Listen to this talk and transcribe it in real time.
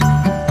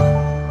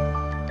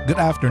Good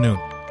afternoon.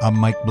 I'm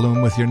Mike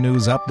Bloom with your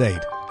news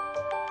update.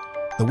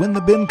 The Win the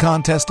Bin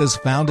contest has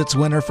found its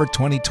winner for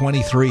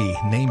 2023.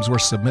 Names were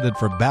submitted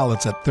for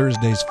ballots at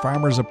Thursday's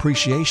Farmers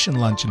Appreciation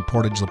Lunch in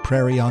Portage la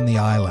Prairie on the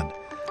island.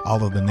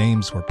 All of the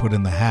names were put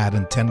in the hat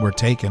and 10 were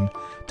taken.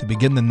 To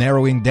begin the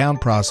narrowing down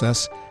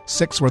process,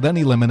 6 were then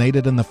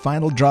eliminated and the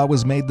final draw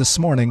was made this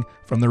morning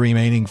from the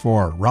remaining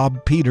 4.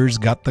 Rob Peters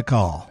got the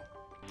call.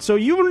 So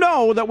you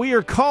know that we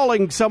are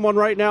calling someone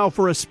right now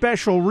for a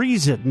special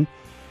reason.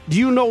 Do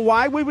you know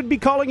why we would be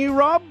calling you,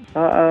 Rob?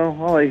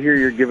 Well, I hear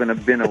you're giving a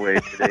bin away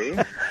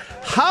today.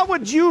 How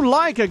would you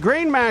like a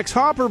GrainMax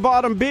hopper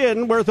bottom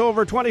bin worth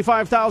over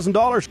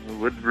 $25,000?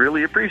 Would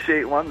really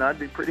appreciate one. That'd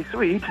be pretty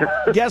sweet.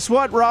 Guess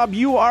what, Rob?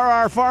 You are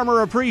our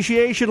Farmer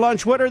Appreciation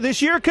Lunch winner this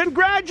year.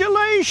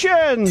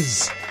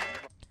 Congratulations!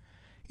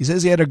 He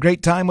says he had a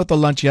great time with the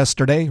lunch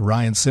yesterday.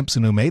 Ryan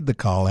Simpson, who made the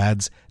call,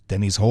 adds,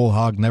 Denny's Whole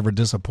Hog never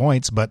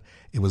disappoints, but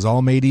it was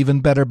all made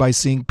even better by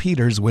seeing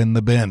Peters win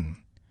the bin.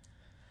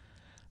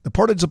 The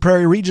Portage la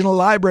Prairie Regional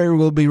Library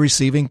will be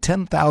receiving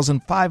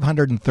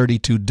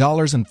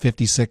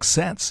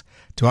 $10,532.56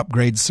 to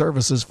upgrade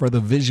services for the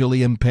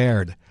visually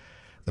impaired.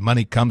 The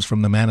money comes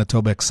from the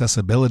Manitoba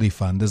Accessibility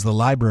Fund, as the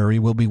library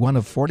will be one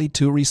of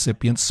 42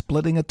 recipients,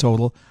 splitting a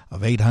total of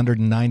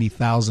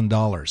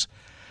 $890,000.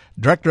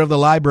 Director of the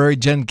library,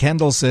 Jen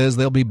Kendall, says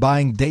they'll be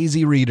buying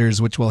Daisy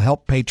readers, which will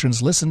help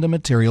patrons listen to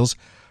materials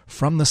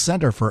from the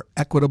Center for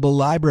Equitable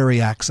Library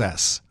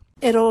Access.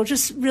 It'll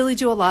just really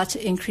do a lot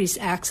to increase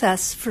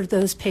access for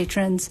those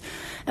patrons.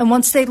 And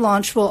once they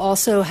launch, we'll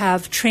also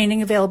have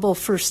training available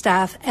for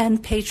staff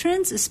and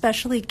patrons,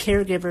 especially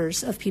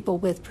caregivers of people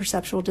with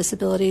perceptual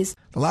disabilities.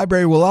 The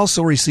library will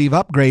also receive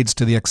upgrades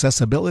to the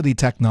accessibility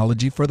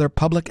technology for their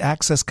public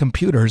access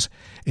computers,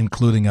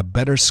 including a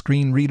better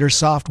screen reader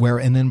software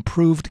and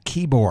improved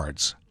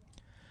keyboards.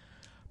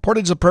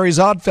 Portage la Prairie's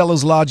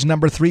Oddfellows Lodge No.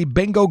 3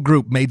 Bingo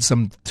Group made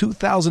some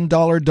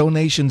 $2,000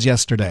 donations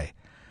yesterday.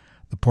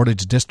 The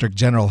Portage District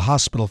General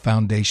Hospital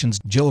Foundation's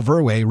Jill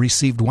Verway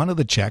received one of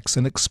the checks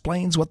and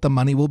explains what the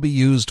money will be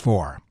used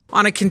for.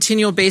 On a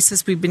continual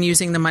basis, we've been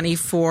using the money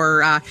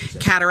for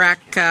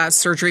cataract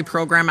surgery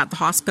program at the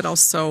hospital,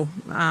 so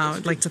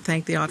I'd like to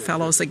thank the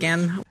Oddfellows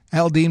again.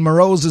 Aldine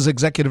Morose is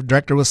Executive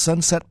Director with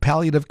Sunset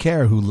Palliative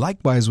Care, who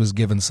likewise was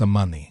given some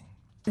money.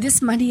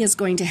 This money is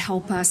going to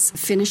help us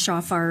finish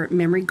off our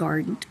memory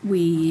garden.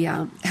 We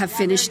have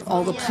finished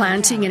all the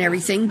planting and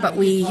everything, but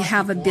we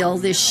have a bill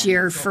this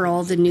year for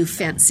all the new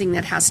fencing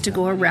that has to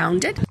go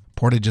around it.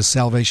 Portage's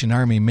Salvation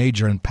Army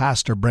Major and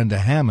Pastor Brenda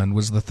Hammond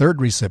was the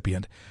third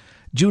recipient.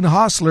 June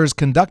Hostler is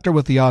conductor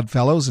with the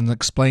Oddfellows and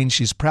explains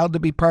she's proud to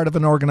be part of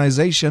an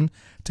organization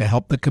to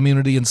help the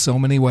community in so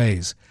many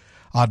ways.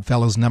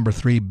 Oddfellows No.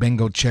 3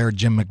 Bingo Chair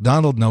Jim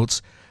McDonald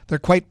notes they're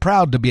quite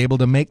proud to be able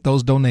to make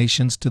those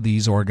donations to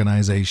these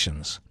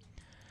organizations.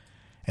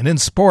 And in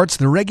sports,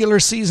 the regular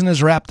season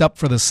is wrapped up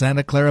for the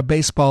Santa Clara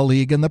Baseball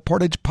League, and the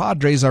Portage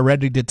Padres are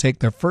ready to take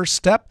their first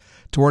step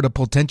toward a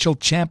potential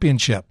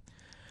championship.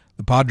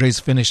 The Padres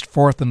finished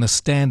 4th in the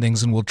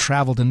standings and will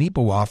travel to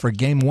Neepawa for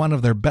Game 1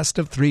 of their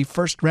best-of-3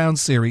 first-round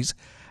series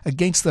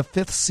against the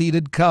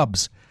 5th-seeded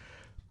Cubs.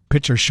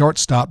 Pitcher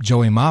shortstop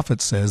Joey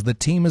Moffett says the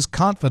team is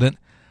confident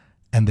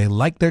and they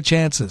like their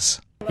chances.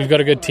 We've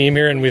got a good team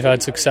here, and we've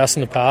had success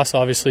in the past.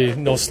 Obviously,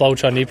 no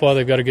slouch on Neepawa.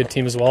 They've got a good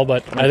team as well,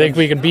 but I think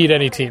we can beat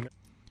any team.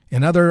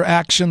 In other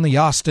action, the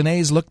Austin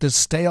A's look to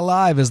stay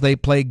alive as they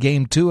play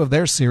Game 2 of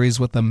their series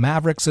with the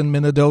Mavericks in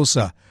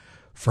Minnedosa.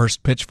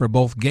 First pitch for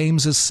both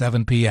games is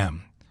 7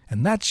 p.m.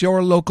 And that's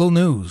your local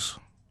news.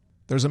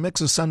 There's a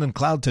mix of sun and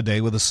cloud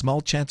today with a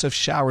small chance of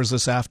showers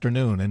this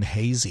afternoon and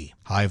hazy.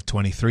 High of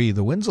 23.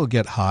 The winds will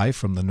get high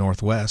from the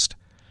northwest.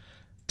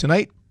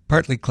 Tonight,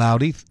 partly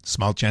cloudy,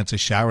 small chance of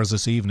showers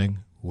this evening.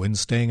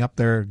 Winds staying up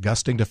there,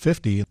 gusting to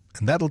 50,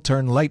 and that'll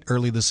turn light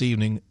early this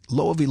evening,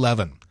 low of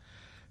 11.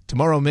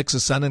 Tomorrow, mix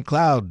of sun and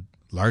cloud,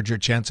 larger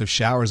chance of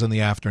showers in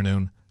the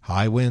afternoon.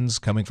 High winds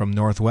coming from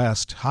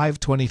northwest, high of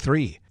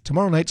 23.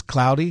 Tomorrow night's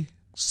cloudy,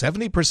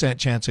 70%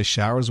 chance of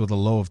showers with a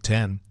low of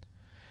 10.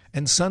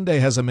 And Sunday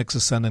has a mix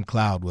of sun and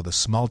cloud with a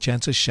small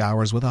chance of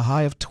showers with a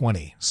high of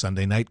 20.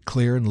 Sunday night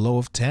clear and low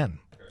of 10.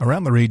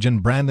 Around the region,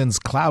 Brandon's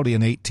cloudy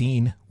and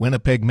 18.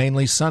 Winnipeg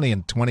mainly sunny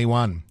and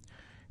 21.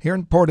 Here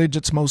in Portage,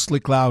 it's mostly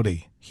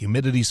cloudy.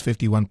 Humidity's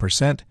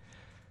 51%.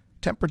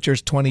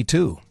 Temperature's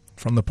 22.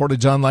 From the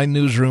Portage Online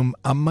Newsroom,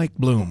 I'm Mike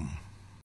Bloom.